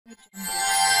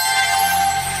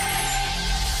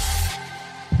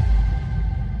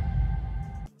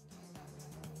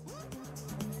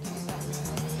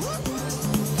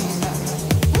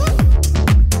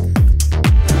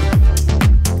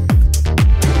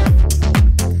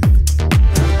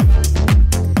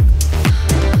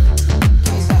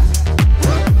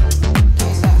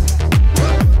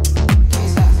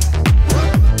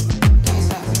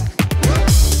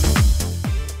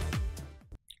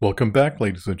Welcome back,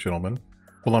 ladies and gentlemen.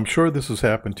 Well, I'm sure this has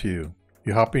happened to you.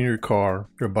 You hop in your car,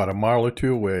 you're about a mile or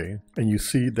two away, and you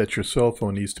see that your cell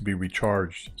phone needs to be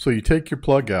recharged. So you take your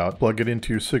plug out, plug it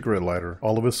into your cigarette lighter.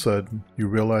 All of a sudden, you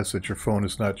realize that your phone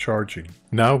is not charging.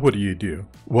 Now what do?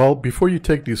 Well, before you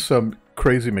take to some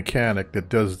crazy mechanic that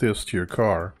does this to your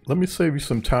car, let me save you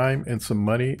some time and some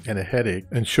money and a headache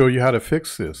and show you how to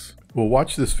fix this. We'll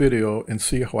watch this video and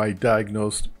see how I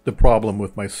diagnosed the problem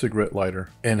with my cigarette lighter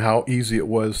and how easy it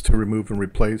was to remove and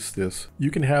replace this. You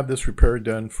can have this repair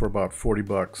done for about 40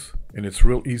 bucks and it's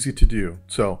real easy to do.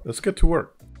 So let's get to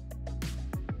work.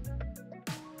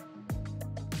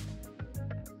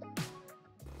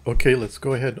 Okay, let's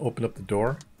go ahead and open up the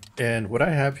door. And what I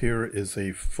have here is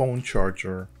a phone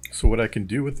charger. So what I can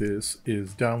do with this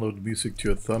is download music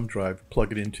to a thumb drive,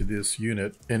 plug it into this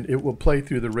unit, and it will play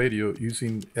through the radio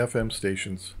using FM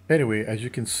stations. Anyway, as you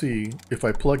can see, if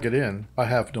I plug it in, I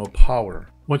have no power.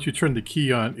 Once you turn the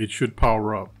key on, it should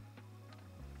power up.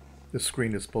 The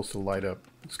screen is supposed to light up.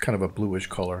 It's kind of a bluish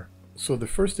color. So the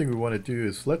first thing we want to do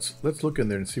is let's look in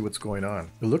there and see what's going on.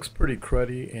 It looks pretty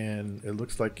cruddy and it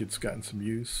looks like it's gotten some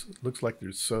use. It looks like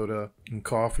there's soda and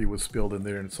coffee was spilled in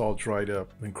there and it's all dried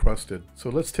up and crusted. So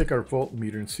let's take our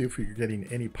voltmeter and see if we're getting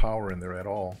any power in there at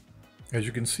all. As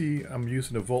you can see, I'm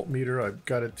using a voltmeter. I've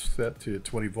got it set to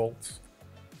 20 volts.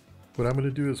 What I'm going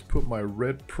to do is put my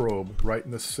red probe right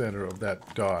in the center of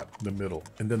that dot in the middle.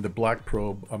 And then the black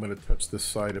probe, I'm going to touch the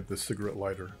side of the cigarette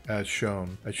lighter as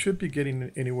shown. I should be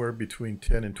getting anywhere between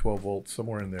 10 and 12 volts,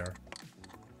 somewhere in there.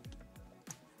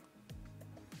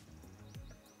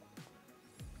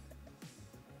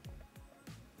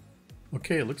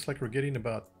 Okay, it looks like we're getting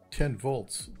about 10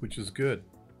 volts, which is good.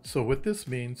 So what this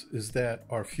means is that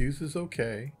our fuse is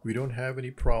okay. We don't have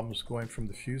any problems going from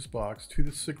the fuse box to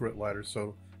the cigarette lighter,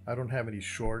 so I don't have any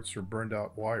shorts or burned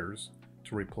out wires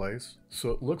to replace. So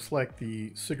it looks like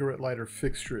the cigarette lighter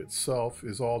fixture itself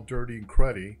is all dirty and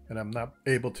cruddy and I'm not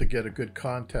able to get a good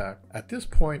contact. At this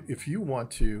point, if you want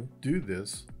to do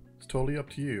this, it's totally up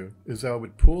to you, is I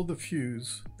would pull the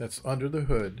fuse that's under the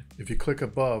hood. If you click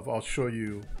above, I'll show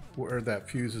you where that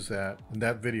fuse is at and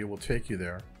that video will take you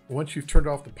there. Once you've turned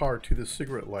off the power to the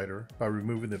cigarette lighter by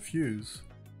removing the fuse,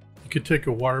 you could take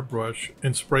a wire brush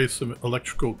and spray some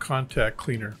electrical contact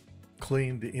cleaner.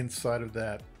 Clean the inside of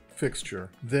that fixture.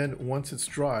 Then once it's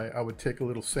dry, I would take a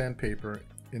little sandpaper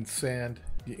and sand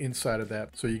the inside of that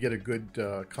so you get a good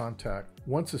contact.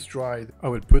 Once it's dry, I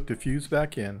would put the fuse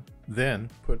back in, then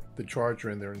put the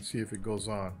charger in there and see if it goes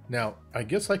on. Now, I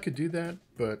guess I could do that,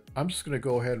 but I'm just going to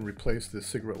go ahead and replace the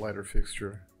cigarette lighter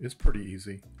fixture. It's pretty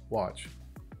easy. Watch.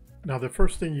 Now, the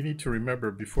first thing you need to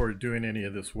remember before doing any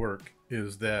of this work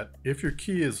is that if your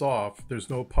key is off, there's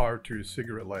no power to your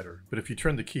cigarette lighter. But if you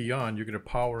turn the key on, you're going to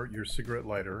power your cigarette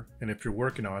lighter. And if you're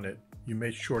working on it, you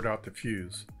may short out the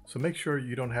fuse. So make sure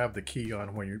you don't have the key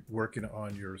on when you're working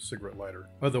on your cigarette lighter.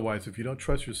 Otherwise, if you don't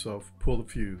trust yourself, pull the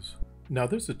fuse. Now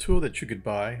there's a tool that you could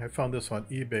buy. I found this on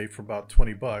eBay for about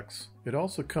 20 bucks. It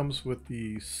also comes with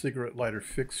the cigarette lighter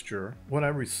fixture. When I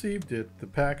received it, the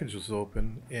package was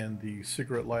open and the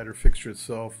cigarette lighter fixture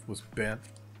itself was bent.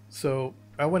 So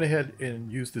I went ahead and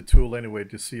used the tool anyway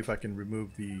to see if I can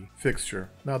remove the fixture.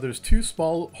 Now there's two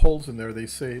small holes in there they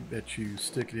say that you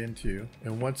stick it into,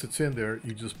 and once it's in there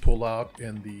you just pull out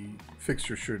and the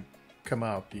fixture should come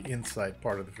out, the inside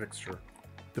part of the fixture.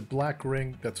 The black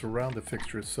ring that's around the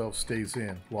fixture itself stays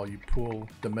in while you pull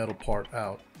the metal part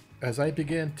out. As I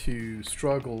began to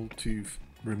struggle to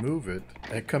remove it,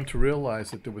 I had come to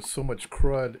realize that there was so much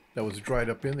crud that was dried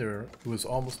up in there, it was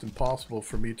almost impossible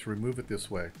for me to remove it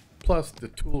this way. Plus, the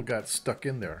tool got stuck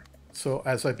in there. So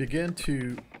as I began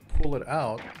to pull it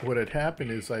out, what had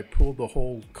happened is I pulled the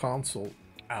whole console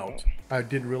out. I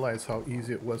didn't realize how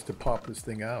easy it was to pop this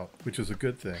thing out, which is a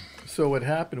good thing. So what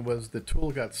happened was the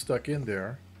tool got stuck in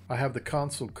there. I have the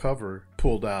console cover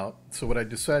pulled out. So what I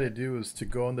decided to do is to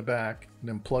go in the back and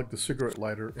then plug the cigarette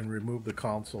lighter and remove the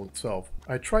console itself.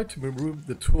 I tried to remove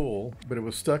the tool, but it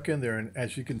was stuck in there, and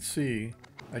as you can see,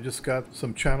 I just got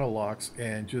some channel locks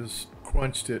and just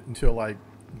crunched it until I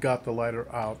got the lighter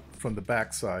out from the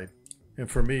back side. And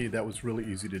for me, that was really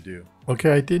easy to do.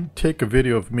 Okay, I did take a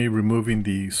video of me removing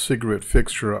the cigarette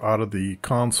fixture out of the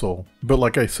console. But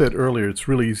like I said earlier, it's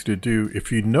really easy to do.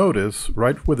 If you notice,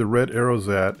 right where the red arrow's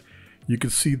at, you can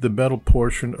see the metal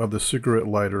portion of the cigarette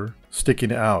lighter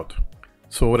sticking out.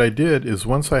 So what I did is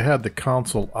once I had the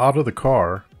console out of the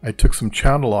car, I took some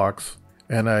channel locks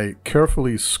and I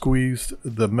carefully squeezed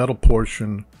the metal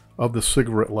portion of the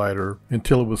cigarette lighter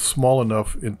until it was small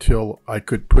enough until I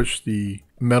could push the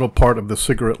metal part of the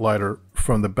cigarette lighter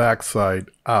from the back side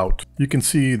out. You can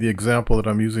see the example that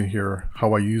I'm using here,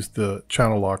 how I used the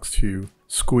channel locks to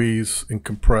squeeze and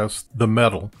compress the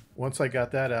metal. Once I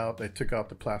got that out, I took out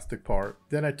the plastic part.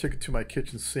 Then I took it to my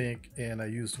kitchen sink and I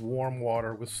used warm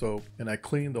water with soap and I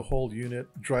cleaned the whole unit,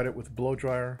 dried it with a blow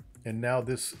dryer. And now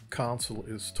this console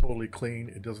is totally clean.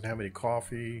 It doesn't have any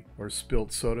coffee or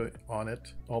spilled soda on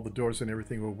it. All the doors and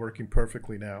everything were working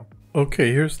perfectly now.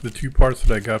 Okay, here's the two parts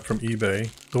that I got from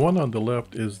eBay. The one on the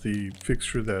left is the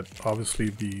fixture that obviously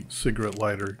the cigarette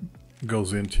lighter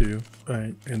goes into.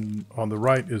 And on the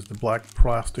right is the black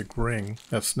plastic ring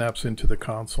that snaps into the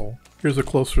console. Here's a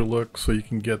closer look so you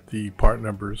can get the part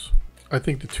numbers. I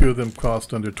think the two of them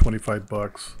cost under 25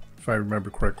 bucks, if I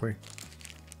remember correctly.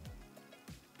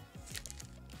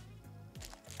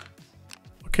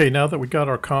 Okay, now that we got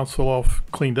our console all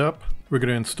cleaned up, we're going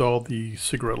to install the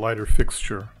cigarette lighter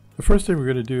fixture. The first thing we're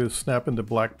going to do is snap in the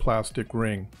black plastic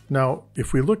ring. Now,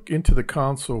 if we look into the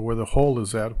console where the hole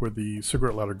is at, where the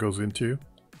cigarette lighter goes into,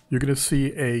 you're going to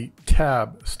see a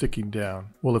tab sticking down.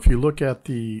 Well, if you look at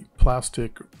the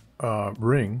plastic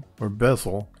ring or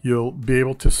bezel, you'll be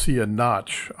able to see a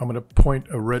notch. I'm going to point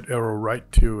a red arrow right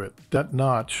to it. That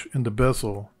notch in the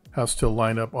bezel has to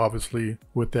line up, obviously,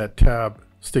 with that tab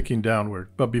sticking downward.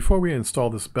 But before we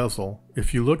install this bezel,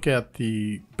 if you look at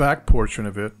the back portion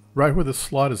of it, right where the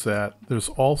slot is at, there's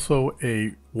also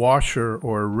a washer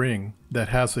or a ring that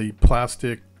has a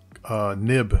plastic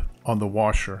nib on the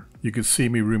washer. You can see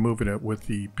me removing it with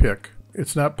the pick.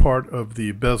 It's not part of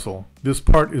the bezel. This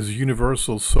part is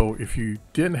universal, so if you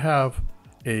didn't have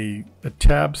a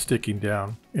tab sticking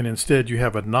down and instead you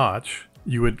have a notch,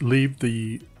 you would leave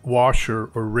the washer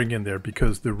or ring in there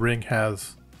because the ring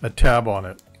has a tab on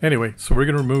it. Anyway, so we're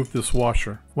going to remove this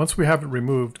washer. Once we have it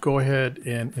removed, go ahead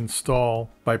and install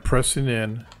by pressing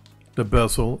in the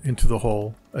bezel into the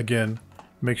hole. Again,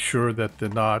 make sure that the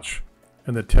notch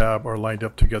and the tab are lined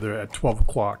up together at 12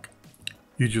 o'clock.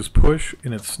 You just push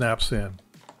and it snaps in.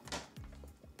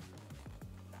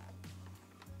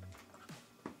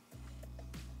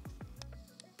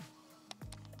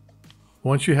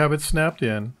 Once you have it snapped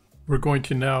in, we're going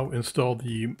to now install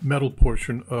the metal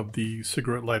portion of the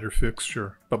cigarette lighter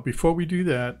fixture. But before we do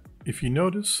that, if you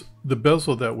notice the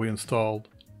bezel that we installed,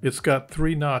 it's got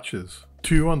 3 notches.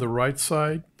 2 on the right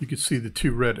side, you can see the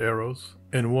 2 red arrows,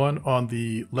 and 1 on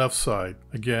the left side.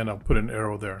 Again, I'll put an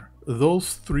arrow there.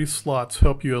 Those 3 slots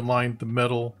help you align the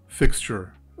metal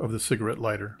fixture of the cigarette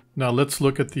lighter. Now let's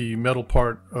look at the metal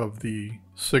part of the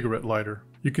cigarette lighter.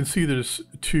 You can see there's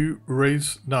 2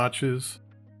 raised notches,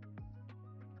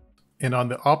 and on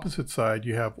the opposite side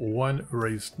you have 1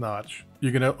 raised notch.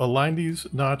 You're going to align these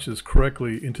notches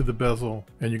correctly into the bezel,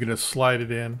 and you're going to slide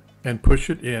it in and push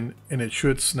it in, and it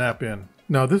should snap in.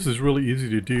 Now this is really easy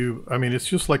to do. I mean, it's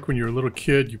just like when you're a little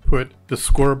kid, you put the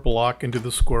square block into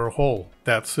the square hole.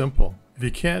 That simple. If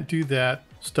you can't do that,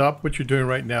 stop what you're doing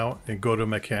right now and go to a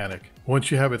mechanic. Once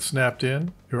you have it snapped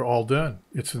in, you're all done.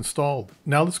 It's installed.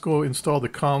 Now let's go install the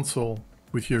console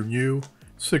with your new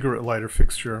cigarette lighter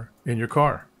fixture in your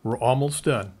car. We're almost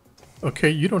done. Okay,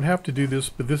 you don't have to do this,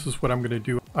 but this is what I'm going to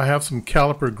do. I have some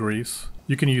caliper grease.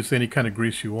 You can use any kind of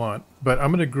grease you want, but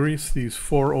I'm going to grease these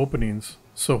 4 openings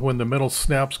so when the metal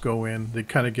snaps go in, they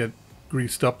kind of get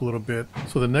greased up a little bit.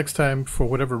 So the next time, for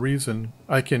whatever reason,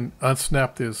 I can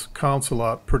unsnap this console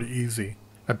out pretty easy.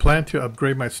 I plan to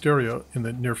upgrade my stereo in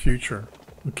the near future.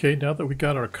 Okay, now that we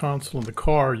got our console in the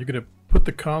car, you're going to put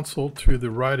the console to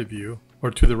the right of you, or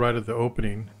to the right of the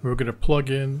opening. We're going to plug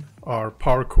in our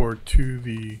power cord to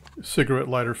the cigarette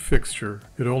lighter fixture.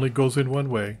 It only goes in one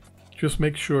way. Just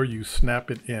make sure you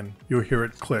snap it in. You'll hear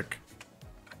it click.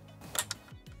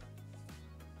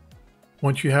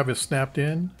 Once you have it snapped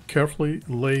in, carefully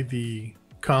lay the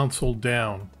console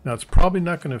down. Now it's probably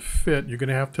not going to fit. You're going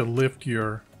to have to lift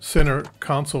your center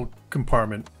console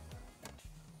compartment.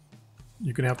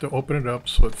 You're going to have to open it up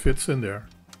so it fits in there.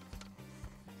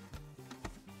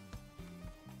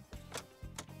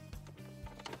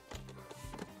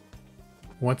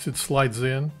 Once it slides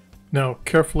in, now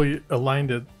carefully align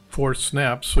the 4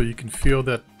 snaps so you can feel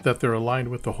that they're aligned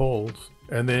with the holes.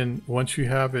 And then once you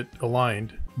have it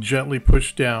aligned, gently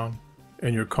push down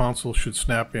and your console should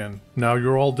snap in. Now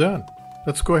you're all done.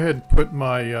 Let's go ahead and put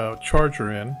my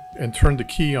charger in and turn the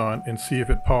key on and see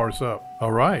if it powers up.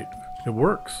 All right, it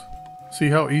works. See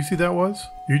how easy that was?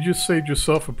 You just saved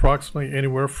yourself approximately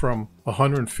anywhere from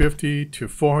 $150 to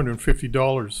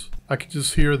 $450. I could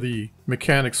just hear the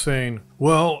mechanic saying,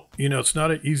 well, you know, it's not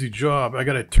an easy job. I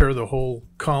got to tear the whole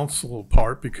console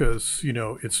apart because, you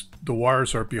know, the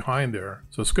wires are behind there.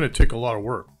 So it's going to take a lot of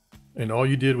work. And all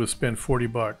you did was spend 40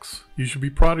 bucks. You should be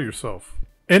proud of yourself.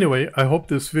 Anyway, I hope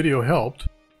this video helped,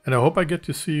 and I hope I get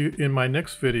to see you in my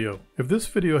next video. If this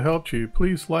video helped you,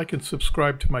 please like and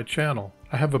subscribe to my channel.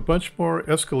 I have a bunch more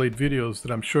Escalade videos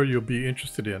that I'm sure you'll be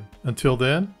interested in. Until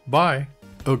then, bye!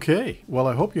 Okay, well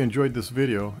I hope you enjoyed this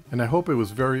video, and I hope it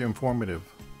was very informative.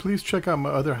 Please check out my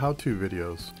other how-to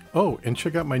videos. Oh, and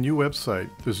check out my new website.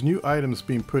 There's new items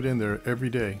being put in there every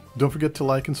day. Don't forget to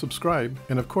like and subscribe,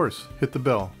 and of course, hit the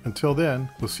bell. Until then,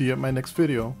 we'll see you at my next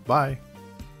video. Bye!